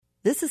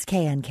This is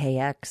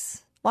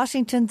KNKX.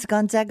 Washington's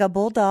Gonzaga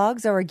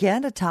Bulldogs are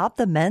again atop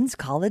the men's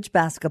college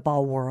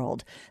basketball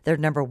world. They're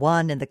number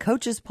 1 in the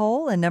coaches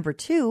poll and number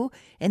 2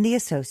 in the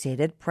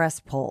Associated Press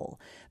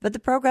poll. But the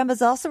program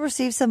has also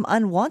received some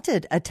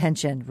unwanted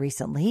attention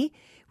recently.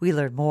 We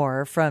learn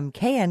more from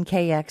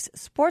KNKX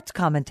sports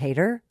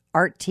commentator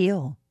Art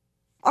Thiel.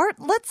 Art,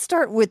 let's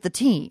start with the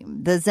team.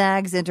 The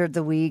Zags entered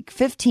the week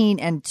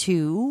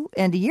 15-2,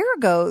 and a year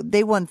ago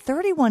they won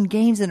 31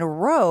 games in a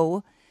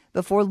row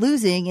before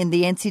losing in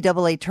the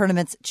NCAA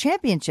tournament's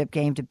championship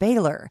game to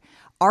Baylor.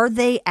 Are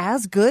they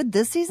as good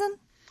this season?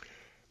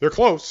 They're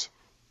close.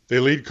 They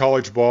lead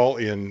college ball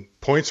in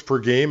points per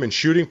game and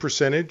shooting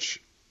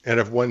percentage and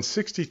have won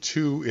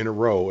 62 in a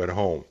row at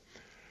home.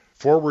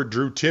 Forward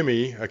Drew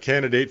Timme, a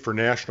candidate for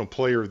National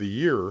Player of the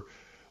Year,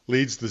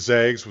 leads the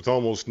Zags with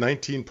almost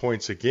 19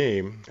 points a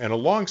game, and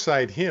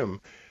alongside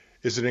him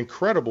is an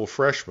incredible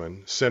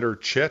freshman, center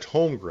Chet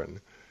Holmgren,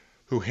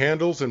 who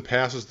handles and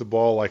passes the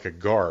ball like a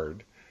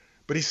guard,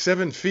 but he's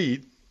 7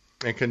 feet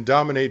and can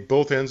dominate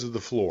both ends of the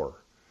floor.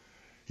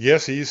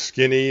 Yes, he's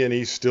skinny and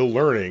he's still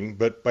learning,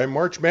 but by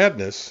March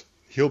Madness,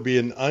 he'll be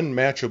an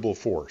unmatchable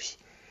force.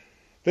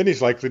 Then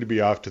he's likely to be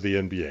off to the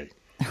NBA.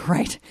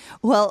 Right.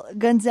 Well,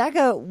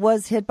 Gonzaga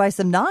was hit by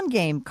some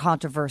non-game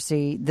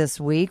controversy this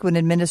week when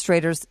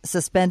administrators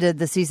suspended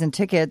the season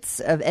tickets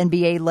of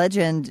NBA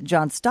legend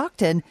John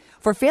Stockton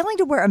for failing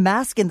to wear a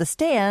mask in the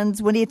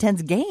stands when he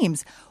attends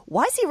games.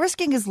 Why is he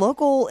risking his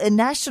local and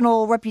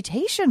national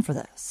reputation for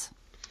this?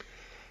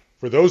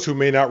 For those who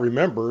may not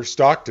remember,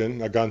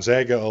 Stockton, a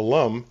Gonzaga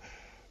alum,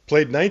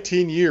 played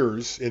 19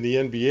 years in the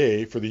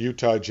NBA for the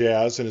Utah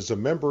Jazz and is a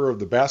member of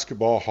the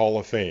Basketball Hall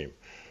of Fame,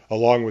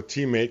 along with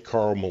teammate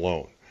Karl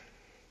Malone.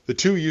 The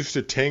two used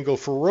to tangle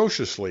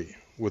ferociously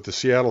with the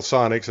Seattle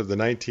Sonics of the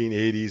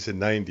 1980s and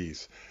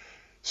 90s.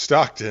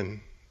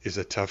 Stockton is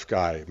a tough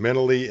guy,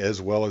 mentally as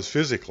well as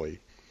physically,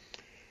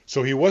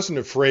 so he wasn't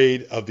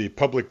afraid of the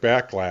public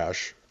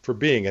backlash for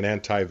being an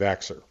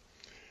anti-vaxxer.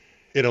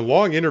 In a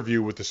long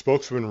interview with the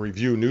Spokesman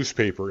Review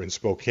newspaper in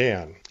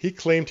Spokane, he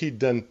claimed he'd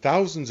done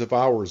thousands of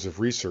hours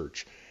of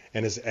research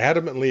and is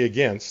adamantly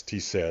against, he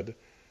said,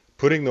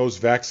 putting those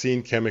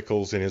vaccine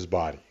chemicals in his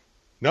body.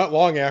 Not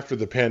long after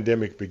the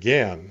pandemic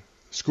began,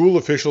 school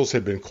officials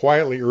had been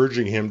quietly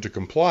urging him to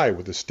comply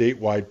with a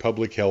statewide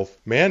public health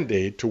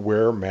mandate to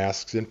wear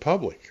masks in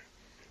public.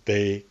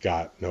 They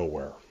got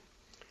nowhere.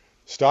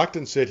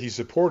 Stockton said he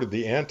supported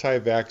the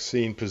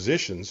anti-vaccine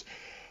positions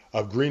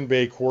of Green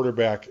Bay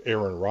quarterback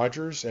Aaron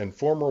Rodgers and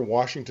former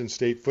Washington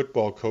State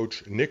football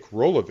coach Nick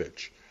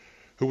Rolovich,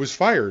 who was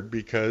fired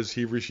because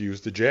he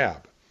refused the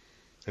jab.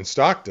 And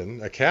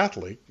Stockton, a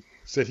Catholic,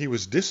 said he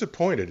was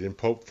disappointed in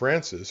Pope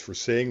Francis for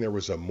saying there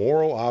was a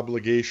moral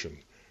obligation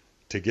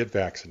to get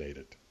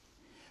vaccinated.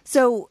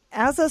 So,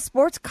 as a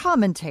sports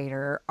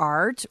commentator,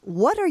 Art,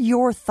 what are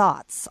your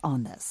thoughts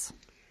on this?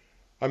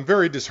 I'm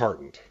very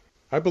disheartened.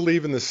 I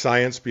believe in the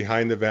science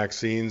behind the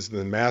vaccines and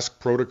the mask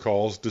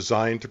protocols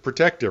designed to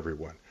protect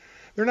everyone.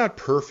 They're not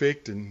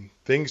perfect and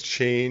things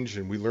change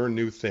and we learn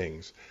new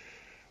things.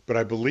 But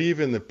I believe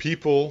in the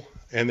people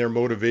and their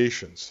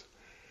motivations.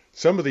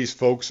 Some of these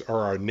folks are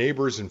our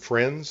neighbors and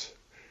friends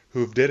who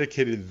have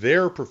dedicated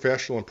their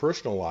professional and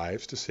personal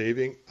lives to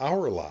saving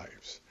our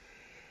lives.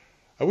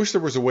 I wish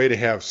there was a way to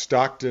have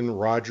Stockton,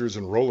 Rodgers,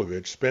 and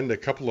Rolovich spend a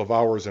couple of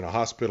hours in a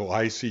hospital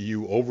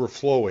ICU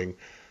overflowing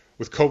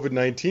with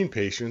COVID-19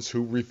 patients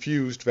who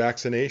refused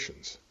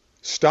vaccinations.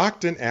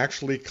 Stockton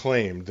actually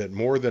claimed that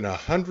more than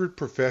 100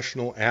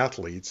 professional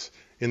athletes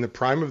in the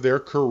prime of their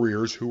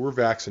careers who were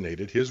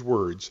vaccinated, his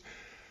words,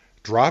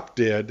 dropped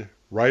dead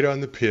right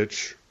on the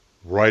pitch,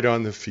 right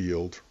on the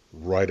field,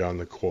 right on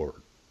the court.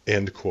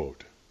 End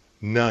quote.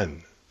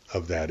 None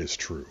of that is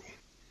true.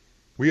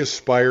 We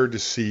aspire to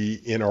see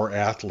in our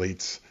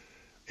athletes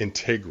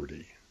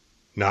integrity,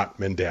 not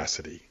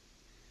mendacity.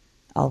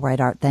 All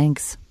right, Art,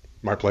 thanks.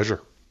 My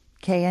pleasure.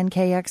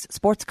 KNKX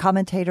sports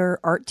commentator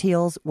Art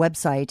Thiel's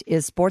website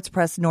is Sports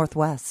Press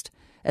Northwest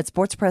at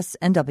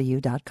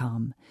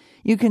sportspressnw.com.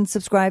 You can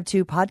subscribe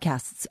to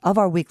podcasts of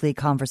our weekly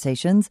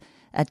conversations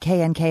at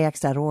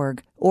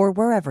knkx.org or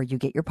wherever you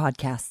get your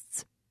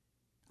podcasts.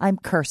 I'm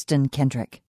Kirsten Kendrick.